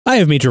I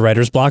have major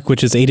writer's block,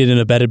 which is aided and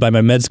abetted by my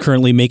meds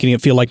currently making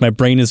it feel like my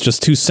brain is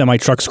just two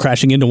semi-trucks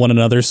crashing into one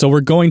another, so we're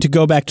going to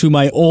go back to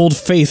my old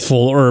faithful,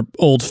 or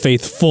old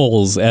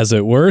faithfuls, as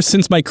it were.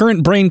 Since my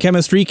current brain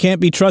chemistry can't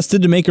be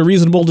trusted to make a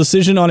reasonable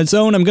decision on its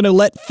own, I'm gonna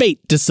let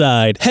fate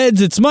decide. Heads,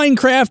 it's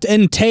Minecraft,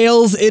 and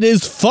tails, it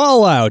is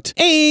Fallout.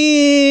 And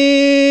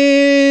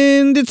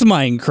it's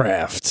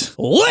Minecraft.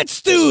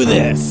 Let's do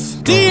this!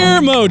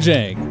 Dear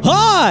Mojang,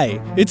 hi!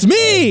 It's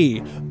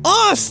me!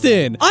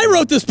 Austin! I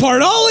wrote this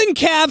part all in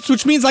caps,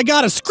 which means I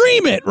gotta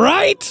scream it,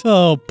 right?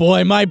 Oh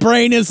boy, my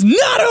brain is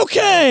not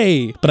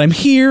okay! But I'm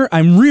here,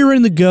 I'm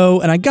rearing to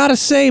go, and I gotta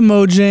say,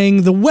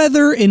 Mojang, the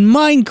weather in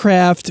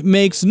Minecraft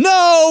makes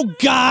no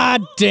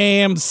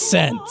goddamn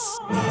sense.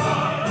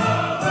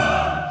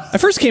 I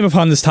first came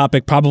upon this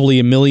topic probably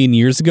a million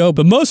years ago,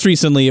 but most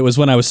recently it was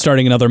when I was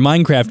starting another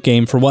Minecraft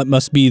game for what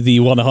must be the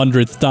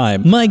 100th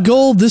time. My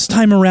goal this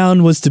time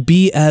around was to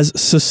be as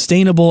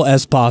sustainable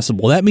as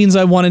possible. That means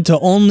I wanted to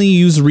only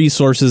use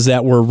resources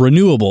that were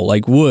renewable,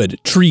 like wood,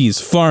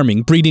 trees,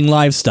 farming, breeding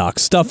livestock,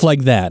 stuff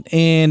like that.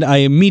 And I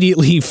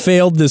immediately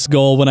failed this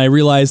goal when I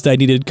realized I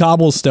needed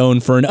cobblestone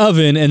for an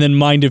oven and then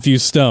mined a few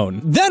stone.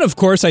 Then, of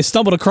course, I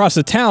stumbled across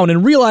a town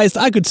and realized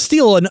I could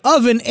steal an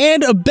oven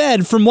and a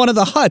bed from one of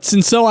the huts,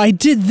 and so I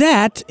did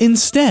that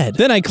instead.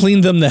 Then I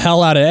cleaned them the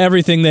hell out of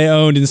everything they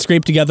owned and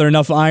scraped together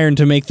enough iron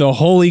to make the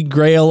holy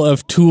grail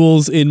of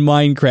tools in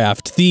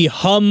Minecraft, the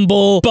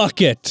humble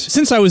bucket.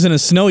 Since I was in a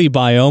snowy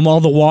biome, all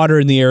the water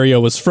in the area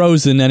was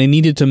frozen and I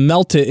needed to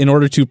melt it in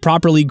order to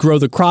properly grow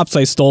the crops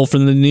I stole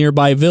from the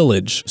nearby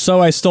village.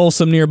 So I stole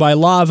some nearby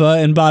lava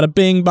and bada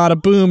bing, bada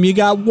boom, you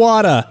got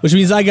water, which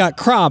means I got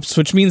crops,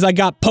 which means I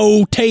got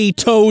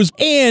potatoes,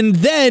 and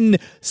then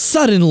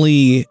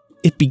suddenly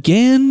it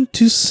began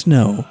to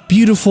snow.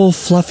 Beautiful,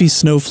 fluffy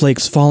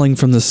snowflakes falling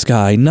from the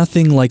sky,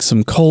 nothing like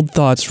some cold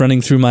thoughts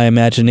running through my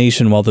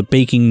imagination while the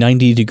baking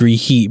 90-degree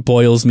heat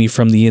boils me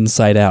from the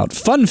inside out.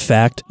 Fun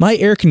fact, my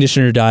air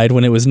conditioner died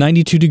when it was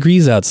 92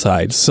 degrees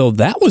outside, so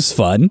that was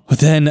fun. But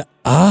then,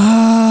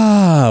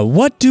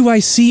 what do I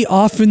see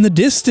off in the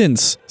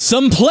distance?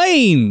 Some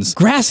plains!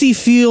 Grassy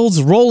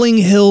fields, rolling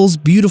hills,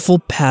 beautiful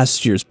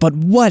pastures. But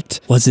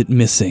what was it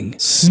missing?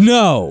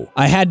 Snow!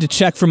 I had to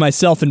check for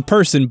myself in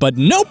person, but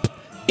nope!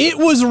 It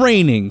was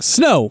raining.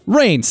 Snow,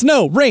 rain,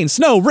 snow, rain,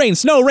 snow, rain,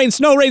 snow, rain,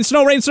 snow, rain,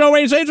 snow, rain, snow,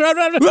 rain, snow,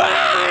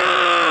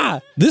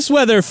 rain, This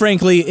weather,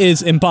 frankly,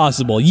 is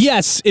impossible.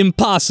 Yes,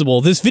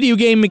 impossible. This video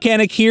game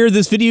mechanic here,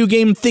 this video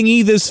game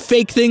thingy, this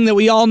fake thing that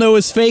we all know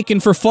is fake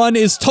and for fun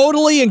is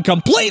totally and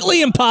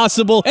completely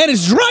impossible, and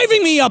it's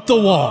driving me up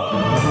the wall.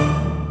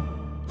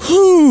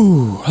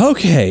 Whew,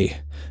 okay.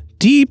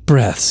 Deep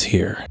breaths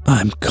here.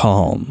 I'm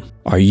calm.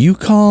 Are you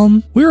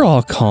calm? We're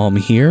all calm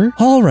here.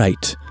 All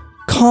right.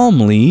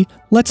 Calmly,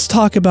 let's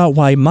talk about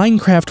why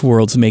Minecraft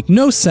worlds make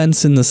no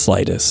sense in the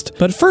slightest.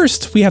 But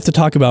first, we have to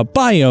talk about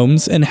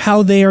biomes and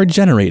how they are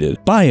generated.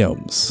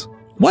 Biomes.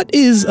 What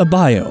is a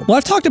biome? Well,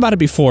 I've talked about it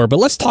before, but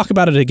let's talk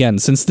about it again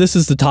since this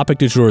is the topic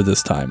du jour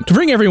this time. To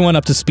bring everyone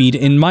up to speed,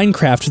 in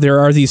Minecraft there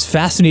are these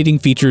fascinating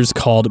features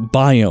called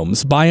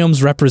biomes.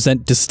 Biomes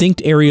represent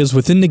distinct areas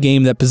within the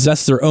game that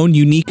possess their own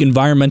unique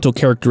environmental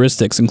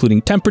characteristics,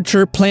 including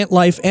temperature, plant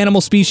life,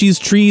 animal species,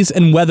 trees,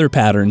 and weather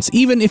patterns.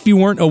 Even if you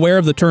weren't aware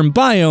of the term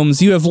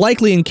biomes, you have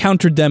likely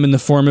encountered them in the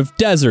form of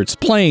deserts,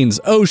 plains,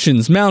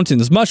 oceans,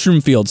 mountains, mushroom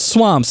fields,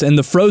 swamps, and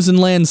the frozen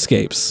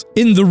landscapes.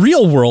 In the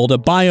real world, a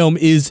biome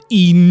is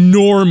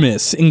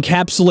enormous,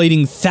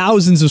 encapsulating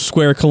thousands of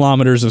square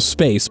kilometers of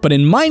space, but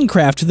in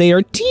Minecraft they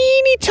are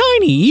teeny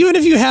tiny, even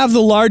if you have the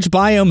large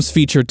biomes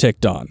feature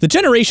ticked on. The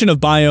generation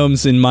of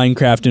biomes in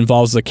Minecraft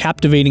involves a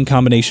captivating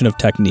combination of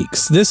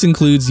techniques. This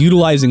includes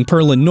utilizing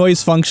Perlin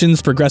noise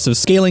functions, progressive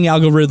scaling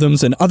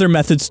algorithms, and other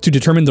methods to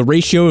determine the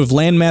ratio of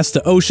landmass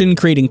to ocean,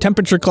 creating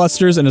temperature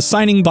clusters, and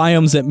assigning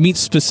biomes that meet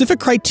specific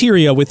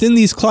criteria within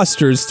these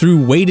clusters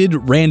through weighted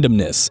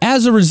randomness.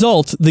 As a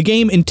result, the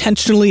game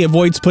intentionally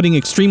avoids putting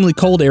extremely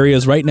cold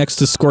areas right next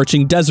to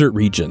scorching desert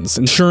regions,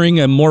 ensuring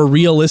a more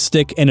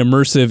realistic and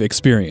immersive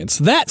experience.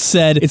 That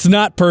said, it's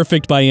not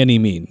perfect by any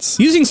means.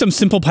 Using some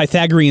simple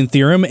Pythagorean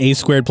theorem, a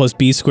squared plus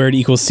b squared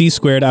equals c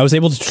squared, I was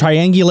able to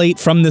triangulate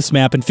from this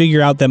map and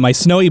figure out that my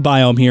snowy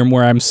biome here,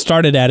 where I'm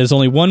started at, is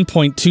only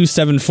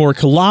 1.274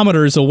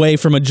 kilometers away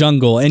from a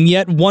jungle, and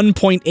yet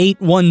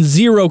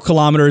 1.810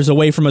 kilometers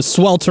away from a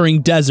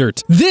sweltering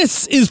desert.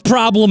 This is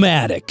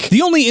problematic.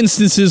 The only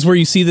instances where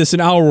you see this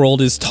in our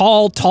world is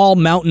tall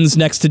mountains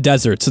next to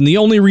deserts, and the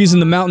only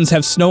reason the mountains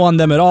have snow on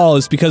them at all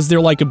is because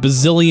they're like a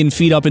bazillion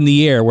feet up in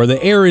the air, where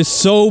the air is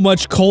so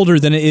much colder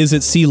than it is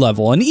at sea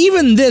level, and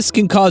even this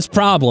can cause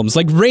problems,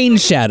 like rain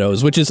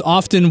shadows, which is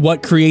often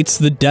what creates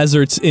the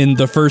deserts in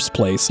the first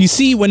place. You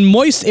see, when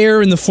moist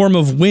air in the form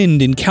of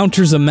wind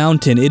encounters a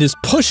mountain, it is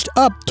pushed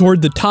up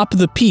toward the top of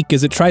the peak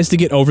as it tries to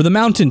get over the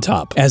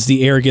mountaintop. As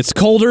the air gets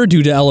colder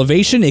due to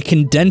elevation, it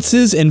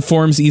condenses and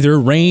forms either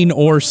rain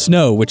or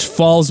snow, which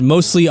falls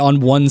mostly on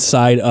one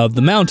side of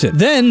the mountain.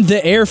 Then,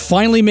 the air air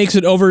finally makes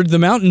it over the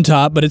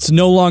mountaintop, but it's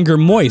no longer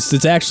moist.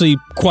 It's actually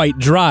quite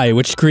dry,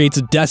 which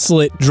creates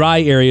desolate,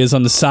 dry areas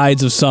on the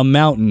sides of some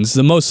mountains.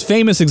 The most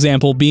famous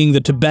example being the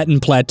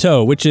Tibetan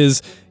Plateau, which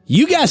is,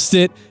 you guessed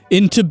it,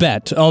 in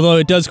Tibet, although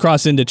it does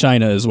cross into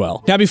China as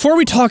well. Now, before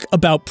we talk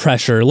about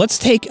pressure, let's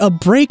take a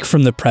break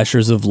from the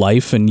pressures of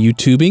life and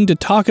YouTubing to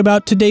talk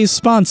about today's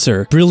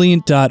sponsor,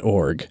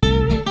 Brilliant.org.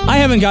 I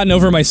haven't gotten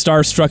over my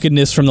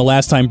starstruckedness from the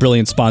last time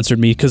Brilliant sponsored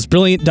me, because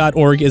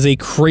Brilliant.org is a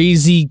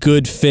crazy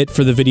good fit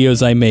for the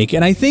videos I make,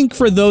 and I think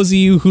for those of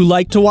you who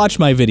like to watch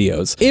my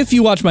videos. If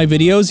you watch my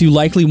videos, you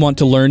likely want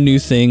to learn new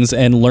things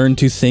and learn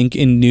to think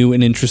in new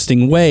and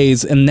interesting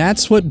ways, and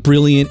that's what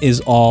Brilliant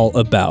is all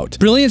about.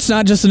 Brilliant's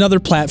not just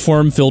another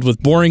platform filled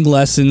with boring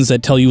lessons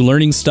that tell you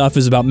learning stuff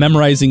is about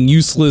memorizing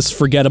useless,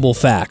 forgettable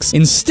facts.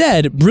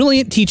 Instead,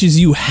 Brilliant teaches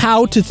you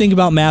how to think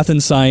about math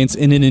and science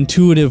in an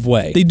intuitive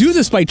way. They do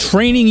this by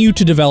training you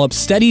to develop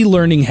steady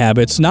learning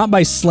habits, not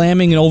by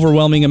slamming an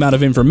overwhelming amount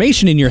of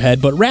information in your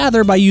head, but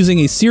rather by using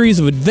a series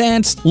of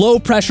advanced,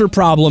 low-pressure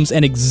problems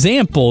and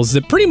examples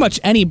that pretty much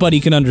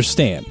anybody can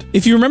understand.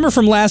 If you remember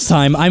from last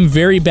time, I'm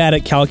very bad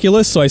at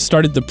calculus, so I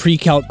started the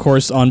pre-calc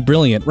course on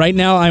Brilliant. Right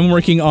now, I'm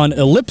working on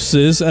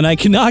ellipses, and I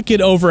cannot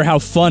get over how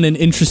fun and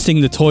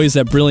interesting the toys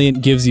that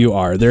Brilliant gives you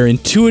are. Their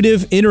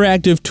intuitive,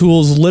 interactive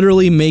tools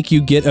literally make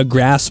you get a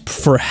grasp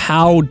for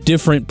how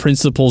different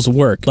principles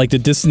work, like the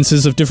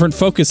distances of different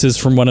focuses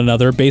from one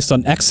another based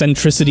on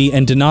eccentricity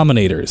and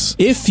denominators.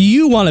 If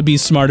you want to be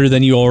smarter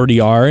than you already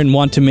are and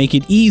want to make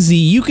it easy,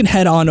 you can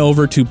head on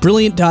over to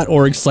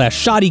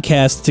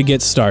brilliant.org/shoddycast to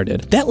get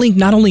started. That link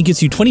not only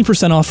gets you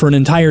 20% off for an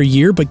entire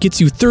year, but gets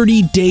you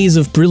 30 days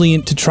of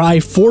Brilliant to try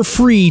for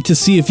free to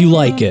see if you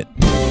like it.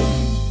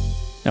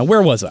 Now,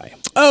 where was I?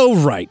 Oh,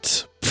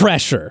 right.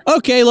 Pressure.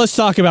 Okay, let's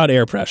talk about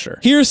air pressure.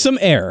 Here's some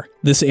air.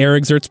 This air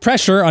exerts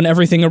pressure on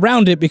everything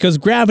around it because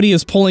gravity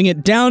is pulling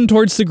it down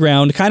towards the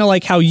ground, kind of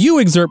like how you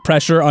exert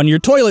pressure on your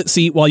toilet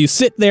seat while you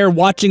sit there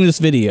watching this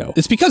video.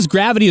 It's because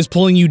gravity is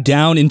pulling you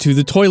down into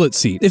the toilet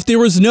seat. If there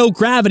was no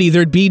gravity,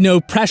 there'd be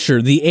no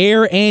pressure. The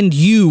air and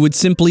you would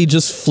simply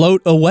just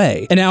float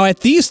away. And now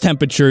at these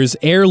temperatures,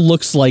 air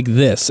looks like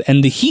this,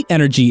 and the heat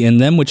energy in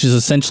them, which is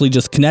essentially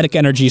just kinetic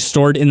energy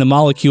stored in the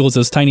molecules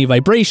as tiny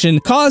vibration,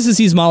 causes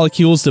these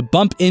molecules to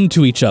bump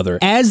into each other.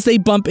 As they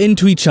bump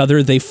into each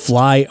other, they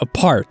fly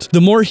apart.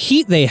 The more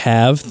heat they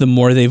have, the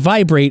more they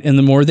vibrate, and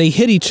the more they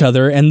hit each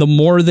other, and the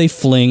more they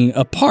fling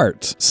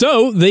apart.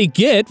 So they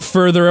get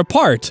further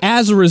apart.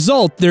 As a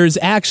result, there's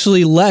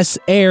actually less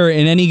air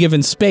in any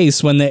given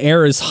space when the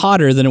air is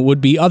hotter than it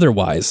would be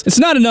otherwise. It's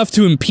not enough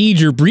to impede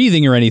your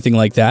breathing or anything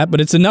like that,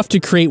 but it's enough to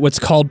create what's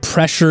called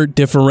pressure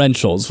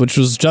differentials, which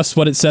was just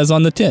what it says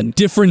on the tin.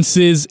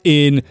 Differences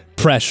in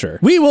pressure.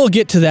 We will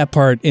get to that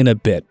part in a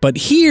bit, but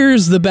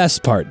here's the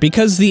best part.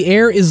 Because the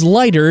air is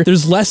lighter,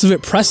 there's less of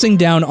it pressing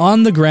down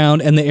on the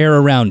ground and the air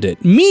around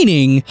it,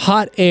 meaning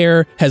hot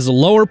air has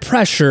lower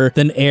pressure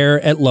than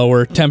air at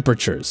lower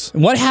temperatures.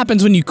 And what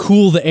happens when you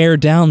cool the air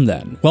down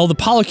then? Well, the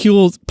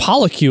polycules,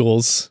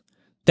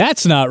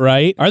 that's not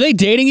right. Are they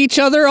dating each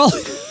other?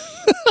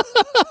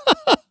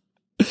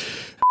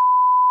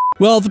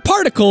 Well, the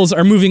particles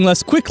are moving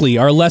less quickly,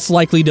 are less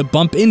likely to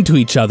bump into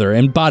each other,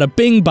 and bada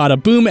bing,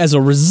 bada boom, as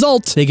a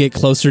result, they get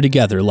closer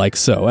together, like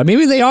so.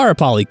 Maybe they are a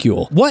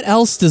polycule. What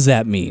else does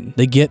that mean?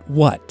 They get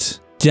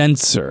what?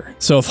 Denser.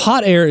 So if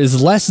hot air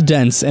is less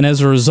dense and as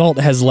a result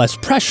has less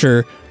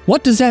pressure,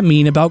 what does that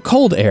mean about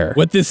cold air?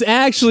 What this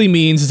actually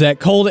means is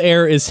that cold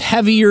air is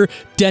heavier,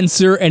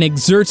 denser, and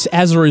exerts,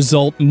 as a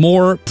result,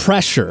 more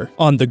pressure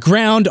on the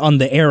ground, on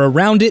the air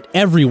around it,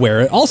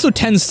 everywhere. It also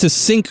tends to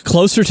sink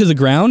closer to the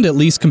ground, at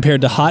least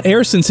compared to hot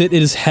air, since it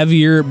is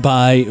heavier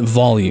by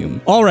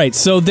volume. Alright,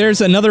 so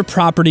there's another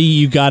property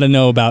you gotta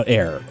know about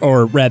air,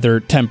 or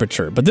rather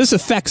temperature, but this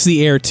affects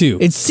the air too.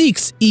 It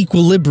seeks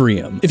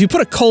equilibrium. If you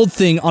put a cold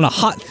thing on a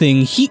hot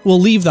thing, heat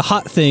will leave the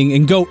hot thing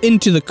and go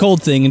into the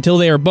cold thing until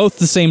they are both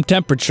the same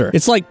temperature.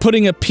 It's like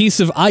putting a piece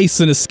of ice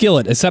in a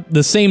skillet, except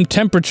the same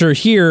temperature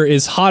here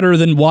is hotter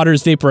than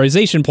water's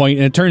vaporization point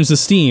and it turns to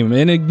steam.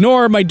 And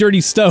ignore my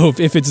dirty stove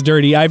if it's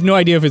dirty. I have no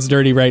idea if it's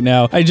dirty right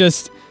now.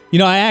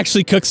 I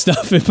actually cook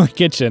stuff in my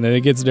kitchen and it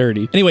gets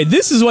dirty. Anyway,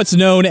 this is what's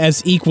known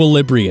as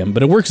equilibrium,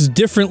 but it works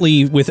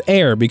differently with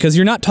air because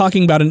you're not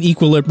talking about an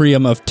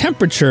equilibrium of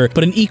temperature,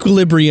 but an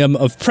equilibrium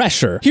of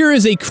pressure. Here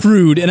is a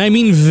crude, and I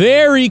mean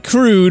very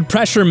crude,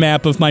 pressure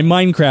map of my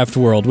Minecraft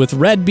world, with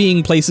red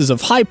being places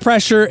of high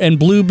pressure and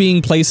blue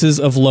being places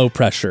of low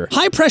pressure.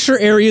 High pressure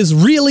areas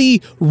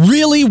really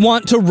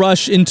want to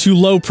rush into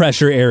low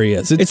pressure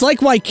areas. It's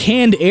like why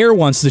canned air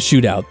wants to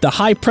shoot out. The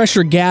high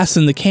pressure gas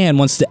in the can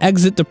wants to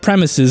exit the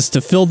premises gases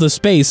to fill the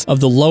space of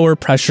the lower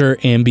pressure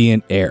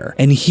ambient air.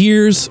 And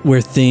here's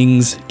where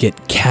things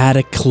get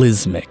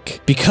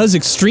cataclysmic. Because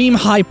extreme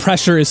high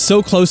pressure is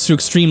so close to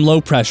extreme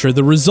low pressure,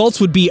 the results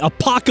would be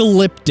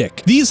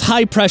apocalyptic. These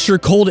high pressure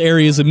cold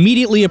areas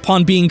immediately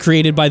upon being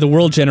created by the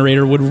world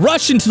generator would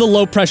rush into the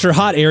low pressure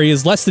hot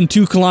areas less than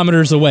 2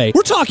 kilometers away.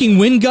 We're talking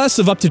wind gusts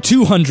of up to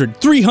 200,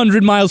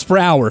 300 miles per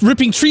hour,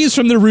 ripping trees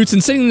from their roots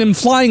and sending them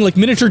flying like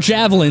miniature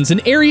javelins.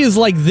 In areas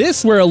like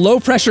this, where a low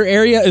pressure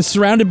area is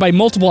surrounded by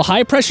multiple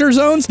high pressure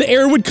zones, the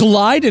air would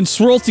collide and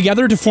swirl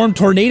together to form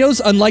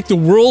tornadoes unlike the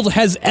world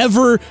has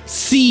ever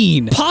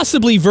seen.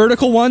 Possibly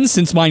vertical ones,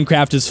 since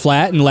Minecraft is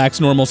flat and lacks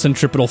normal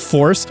centripetal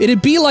force.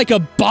 It'd be like a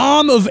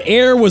bomb of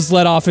air was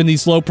let off in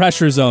these low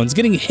pressure zones,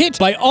 getting hit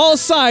by all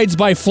sides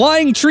by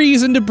flying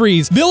trees and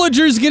debris,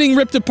 villagers getting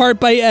ripped apart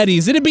by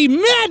eddies. It'd be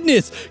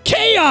madness,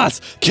 chaos,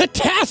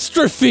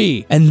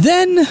 catastrophe. And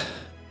then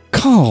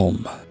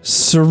calm.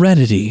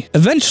 Serenity.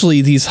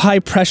 Eventually, these high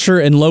pressure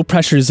and low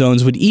pressure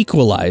zones would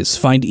equalize,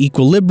 find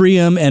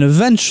equilibrium, and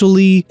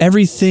eventually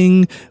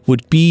everything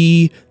would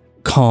be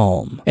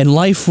calm. And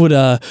life would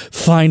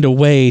find a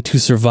way to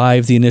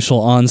survive the initial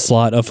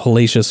onslaught of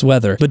hellacious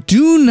weather. But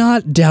do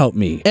not doubt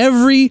me.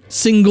 Every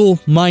single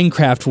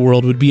Minecraft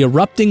world would be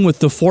erupting with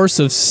the force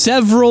of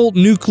several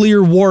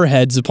nuclear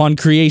warheads upon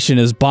creation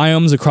as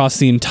biomes across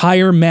the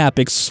entire map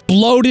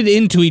exploded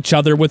into each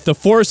other with the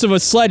force of a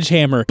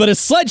sledgehammer. But a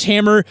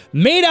sledgehammer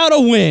made out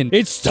of wind.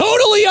 It's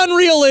totally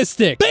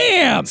unrealistic.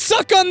 Bam!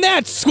 Suck on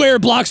that, square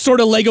block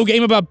sort of Lego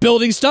game about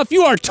building stuff.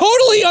 You are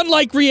totally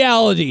unlike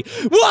reality.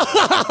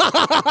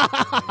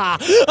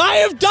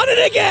 I have done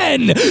it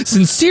again!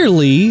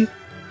 Sincerely,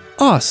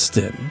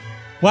 Austin.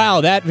 Wow,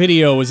 that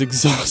video was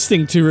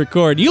exhausting to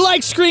record. You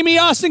like Screamy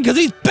Austin? Because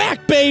he's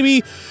back,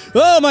 baby!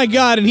 Oh my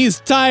god, and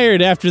he's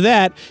tired after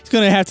that. He's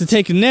gonna have to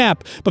take a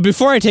nap. But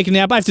before I take a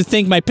nap, I have to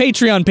thank my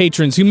Patreon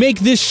patrons who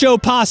make this show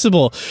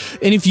possible.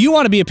 And if you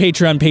want to be a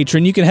Patreon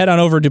patron, you can head on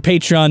over to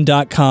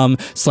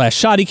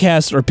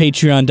patreon.com/shoddycast or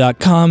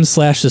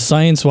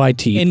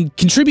patreon.com/thescienceyt and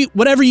contribute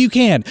whatever you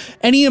can.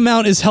 Any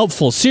amount is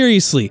helpful,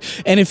 seriously.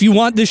 And if you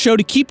want this show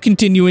to keep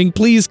continuing,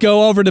 please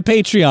go over to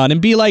Patreon and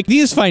be like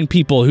these fine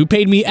people who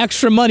paid me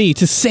extra money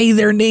to say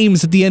their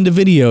names at the end of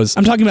videos.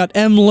 I'm talking about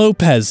M.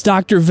 Lopez,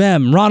 Dr.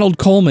 Vem, Ronald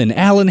Coleman,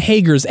 Alan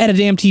Hagers,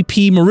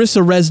 EditAmTP,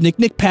 Marissa Resnick,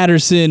 Nick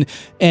Patterson,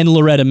 and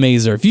Loretta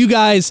Mazer. If you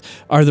guys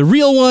are the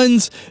real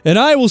ones, and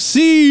I will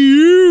see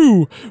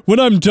you when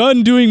I'm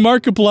done doing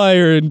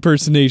Markiplier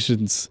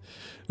impersonations.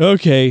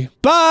 Okay,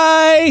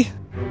 bye!